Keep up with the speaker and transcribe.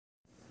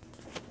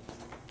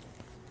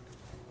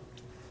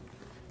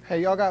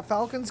Hey, y'all got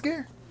Falcons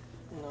gear?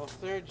 No,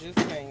 sir, just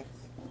Saints.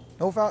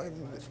 No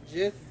Falcons.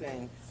 Just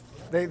Saints.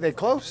 They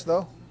close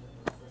though.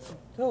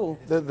 Who?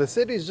 The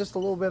city's just a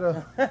little bit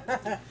of.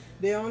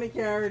 They only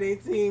carry their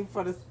team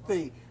for the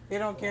state. They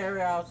don't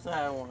carry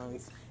outside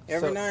ones.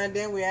 Every now and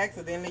then we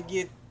accidentally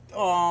get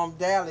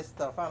Dallas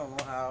stuff. I don't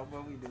know how,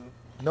 but we do.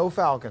 No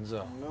Falcons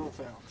though. No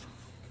Falcons.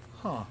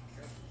 Huh.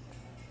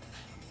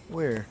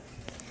 Weird.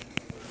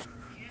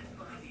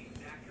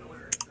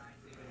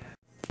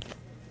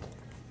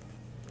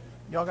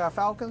 Y'all got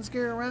Falcons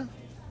gear around?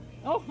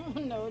 Oh,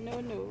 no.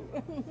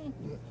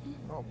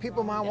 Oh,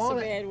 people might That's want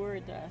a it. bad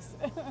word to us.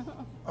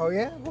 Oh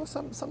yeah? Well,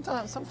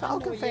 sometimes some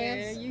Falcon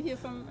fans. Yeah, you hear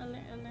from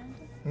Atlanta?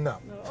 No.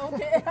 No.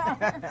 Okay.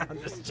 I'm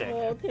just checking.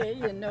 Okay,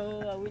 we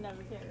never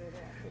carry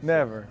that.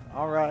 Never.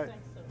 All right.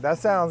 So. That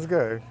sounds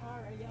good. All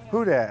right, yeah.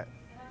 Who that?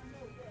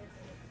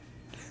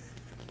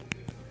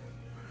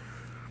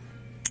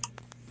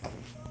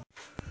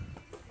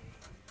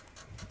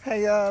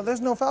 Hey, there's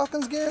no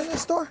Falcons gear in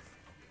this store?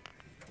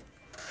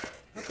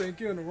 I think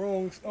you're in the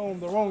wrong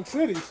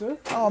city, sir.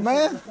 Oh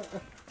man.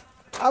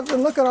 I've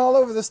been looking all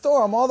over the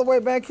store. I'm all the way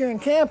back here in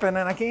camping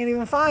and I can't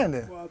even find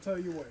it. Well, I'll tell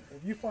you what.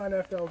 If you find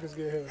that Falcons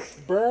gear here,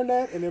 burn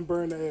that and then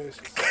burn the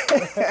ashes.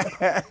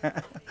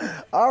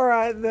 All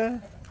right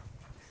then.